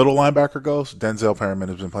far as a middle linebacker goes, Denzel Perryman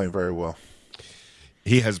has been playing very well.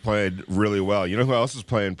 He has played really well. You know who else is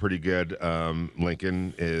playing pretty good,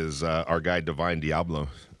 Lincoln, is our guy Divine Diablo.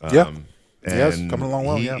 Yes, coming along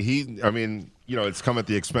well, it's come at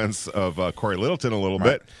the expense of Corey Littleton a little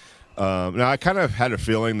bit. Now, I kind of had a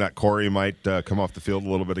feeling that Corey might come off the field a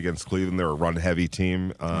little bit against Cleveland. They're a run-heavy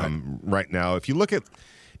team right now. If you look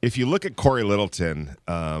at Corey Littleton,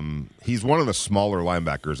 he's one of the smaller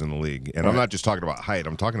linebackers in the league, and I'm not just talking about height.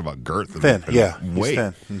 I'm talking about girth and weight.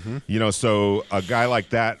 He's thin. So a guy like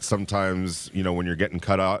that sometimes, when you're getting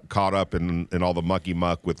caught up in all the mucky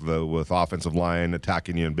muck with offensive line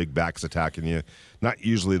attacking you and big backs attacking you, not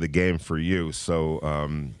usually the game for you. So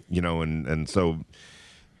and so.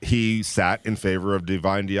 He sat in favor of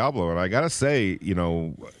Divine Diablo, and I gotta say,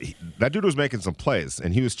 that dude was making some plays,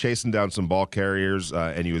 and he was chasing down some ball carriers,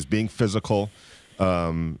 and he was being physical.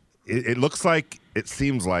 It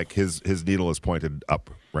seems like his needle is pointed up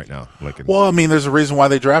right now. Well, there's a reason why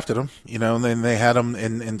they drafted him, and then they had him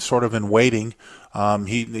in waiting.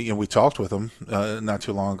 We talked with him not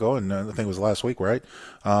too long ago, and I think it was last week, right?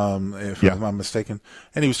 If I'm not mistaken.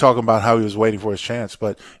 And he was talking about how he was waiting for his chance.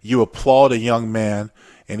 But you applaud a young man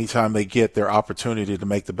anytime they get their opportunity to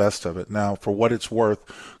make the best of it. Now, for what it's worth,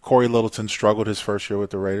 Corey Littleton struggled his first year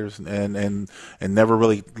with the Raiders and never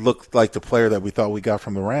really looked like the player that we thought we got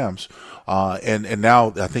from the Rams. And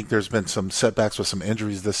now I think there's been some setbacks with some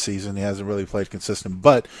injuries this season. He hasn't really played consistent.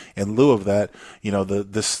 But in lieu of that,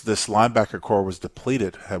 this linebacker core was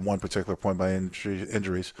depleted at one particular point by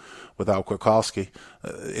injuries without Kwiatkowski.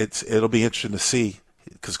 It'll be interesting to see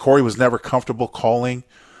because Corey was never comfortable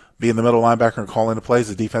being the middle linebacker and calling the plays,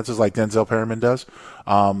 the defenses like Denzel Perryman does.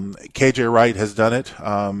 KJ Wright has done it,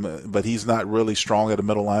 but he's not really strong at a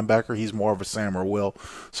middle linebacker. He's more of a Sam or Will.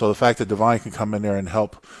 So the fact that Divine can come in there and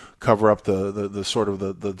help cover up the sort of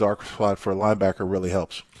the dark spot for a linebacker really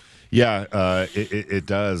helps. Yeah, it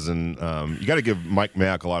does, and you got to give Mike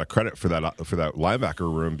Mayock a lot of credit for that linebacker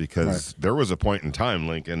room because there was a point in time,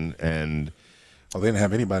 Lincoln, and they didn't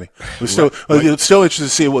have anybody. It's still interested to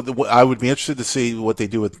see what I would be interested to see what they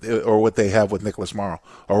do with or what they have with Nicholas Morrow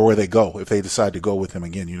or where they go if they decide to go with him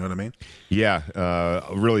again. You know what I mean? Yeah,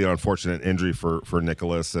 really unfortunate injury for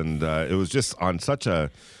Nicholas, and it was just on such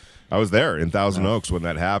a. I was there in Thousand Oaks when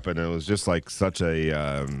that happened. And it was just like such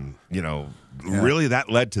a really that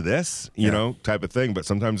led to this type of thing. But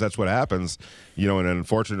sometimes that's what happens, and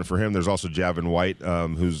unfortunate for him. There's also Javin White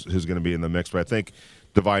who's going to be in the mix, but I think.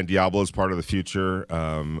 Divine Diablo is part of the future.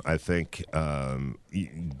 I think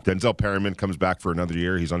Denzel Perryman comes back for another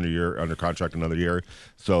year. He's under contract another year,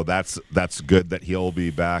 so that's good that he'll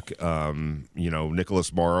be back.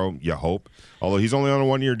 Nicholas Morrow, you hope, although he's only on a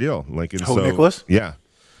 1-year deal. Nicholas? Yeah.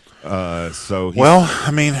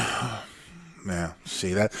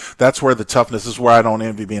 See that's where the toughness is. Where I don't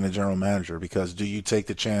envy being a general manager because do you take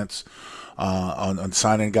the chance? On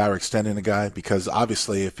signing a guy or extending a guy, because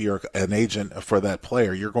obviously if you're an agent for that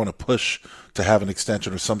player, you're going to push to have an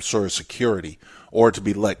extension or some sort of security or to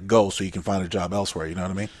be let go so you can find a job elsewhere. You know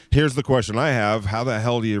what I mean? Here's the question I have. How the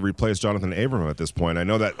hell do you replace Jonathan Abram at this point? I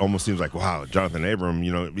know that almost seems like, wow, Jonathan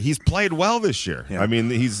Abram, he's played well this year. Yeah. I mean,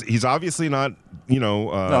 he's obviously not,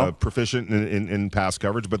 proficient in pass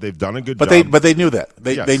coverage, but they've done a good job. But they knew that.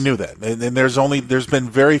 They knew that. And there's been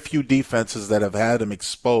very few defenses that have had him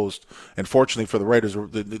exposed. And fortunately for the Raiders,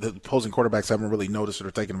 the opposing quarterbacks haven't really noticed it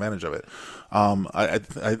or taken advantage of it.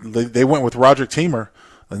 They went with Roderick Teamer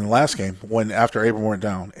in the last game after Abram went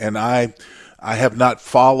down, and I have not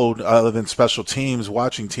followed other than special teams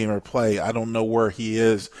watching Teamer play. I don't know where he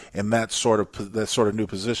is in that sort of new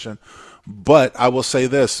position, but I will say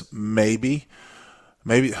this: maybe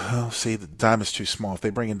the dime is too small. If they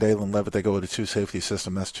bring in Dalen Levitt, they go with a 2-safety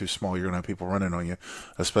system. That's too small. You're gonna have people running on you,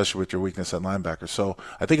 especially with your weakness at linebacker. So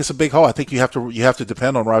I think it's a big hole. I think you have to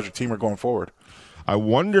depend on Roderick Teamer going forward. I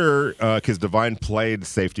wonder because Divine played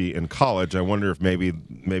safety in college. I wonder if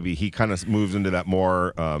maybe he kind of moves into that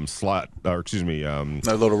more slot, or excuse me,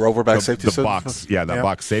 that little rover back safety, the box,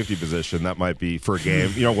 box safety position. That might be for a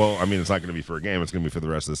game. It's not going to be for a game. It's going to be for the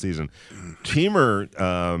rest of the season. Teamer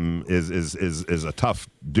is a tough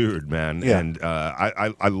dude, man, and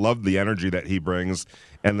I love the energy that he brings.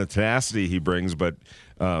 and the tenacity he brings, but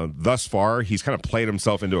thus far, he's kind of played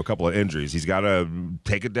himself into a couple of injuries. He's got to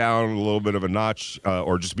take it down a little bit of a notch,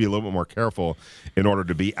 or just be a little bit more careful in order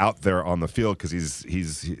to be out there on the field, because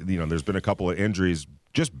he's there's been a couple of injuries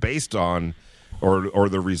just based on or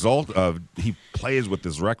the result of he plays with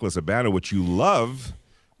this reckless abandon, which you love.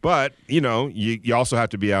 But, you also have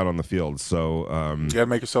to be out on the field. So you got to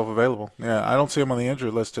make yourself available. Yeah, I don't see him on the injury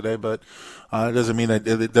list today, but it doesn't mean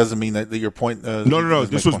that your point. No.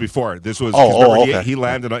 This was before. This was. Okay. He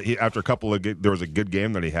landed after a couple of. There was a good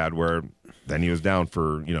game that he had where then he was down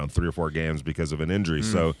for 3 or 4 games because of an injury.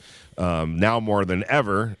 So now more than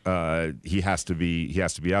ever, he has to be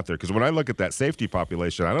out there, because when I look at that safety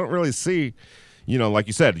population, I don't really see. Like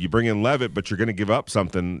you said, you bring in Levitt, but you're going to give up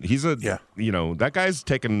something. He's that guy's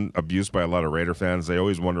taken abuse by a lot of Raider fans. They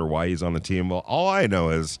always wonder why he's on the team. Well, all I know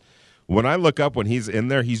is when I look up when he's in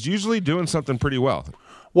there, he's usually doing something pretty well.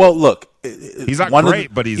 Well, look, he's not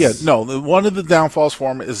great, but he's one of the downfalls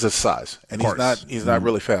for him is his size, and he's not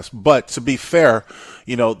really fast. But to be fair,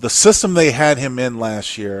 the system they had him in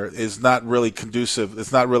last year is not really conducive.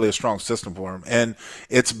 It's not really a strong system for him, and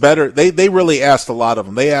it's better. They really asked a lot of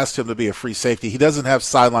him. They asked him to be a free safety. He doesn't have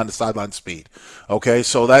sideline to sideline speed. Okay,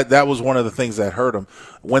 so that was one of the things that hurt him.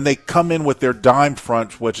 When they come in with their dime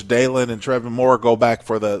front, which Dalen and Trevin Moore go back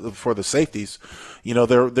for the safeties.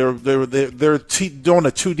 They're doing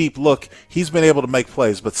a too deep look. He's been able to make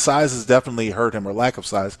plays, but size has definitely hurt him, or lack of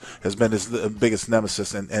size has been his biggest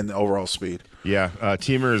nemesis and overall speed. Yeah,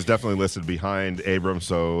 Teamer is definitely listed behind Abrams,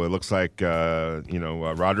 so it looks like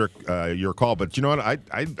Roderick, your call. But you know what?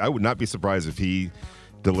 I would not be surprised if he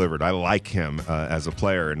delivered. I like him as a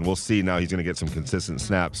player, and we'll see now. He's going to get some consistent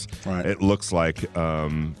snaps. Right. It looks like,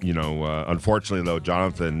 unfortunately though,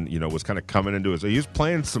 Jonathan, was kind of coming into it. So he was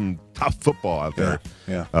playing some tough football out there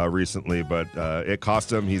recently, but it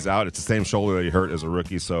cost him. He's out. It's the same shoulder that he hurt as a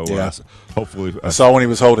rookie. So hopefully, I saw when he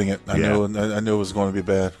was holding it. I knew it was going to be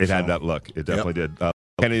bad. It had that look. It definitely did.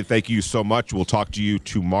 Kennedy, thank you so much. We'll talk to you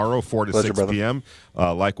tomorrow, 4 to 6 p.m.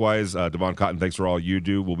 Likewise, Devon Cotton, thanks for all you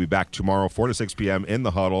do. We'll be back tomorrow, 4 to 6 p.m. in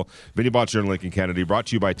the huddle. Vinny Bonsignore and Lincoln Kennedy, brought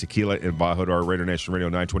to you by Tequila in Bajo de Raider Nation Radio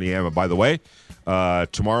 920 AM. And by the way,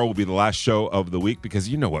 tomorrow will be the last show of the week, because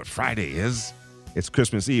you know what Friday is. It's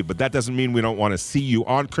Christmas Eve, but that doesn't mean we don't want to see you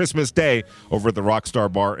on Christmas Day over at the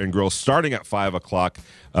Rockstar Bar and Grill starting at 5 o'clock.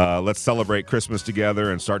 Let's celebrate Christmas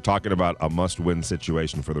together and start talking about a must-win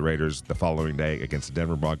situation for the Raiders the following day against the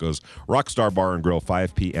Denver Broncos. Rockstar Bar and Grill,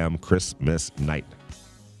 5 p.m. Christmas night.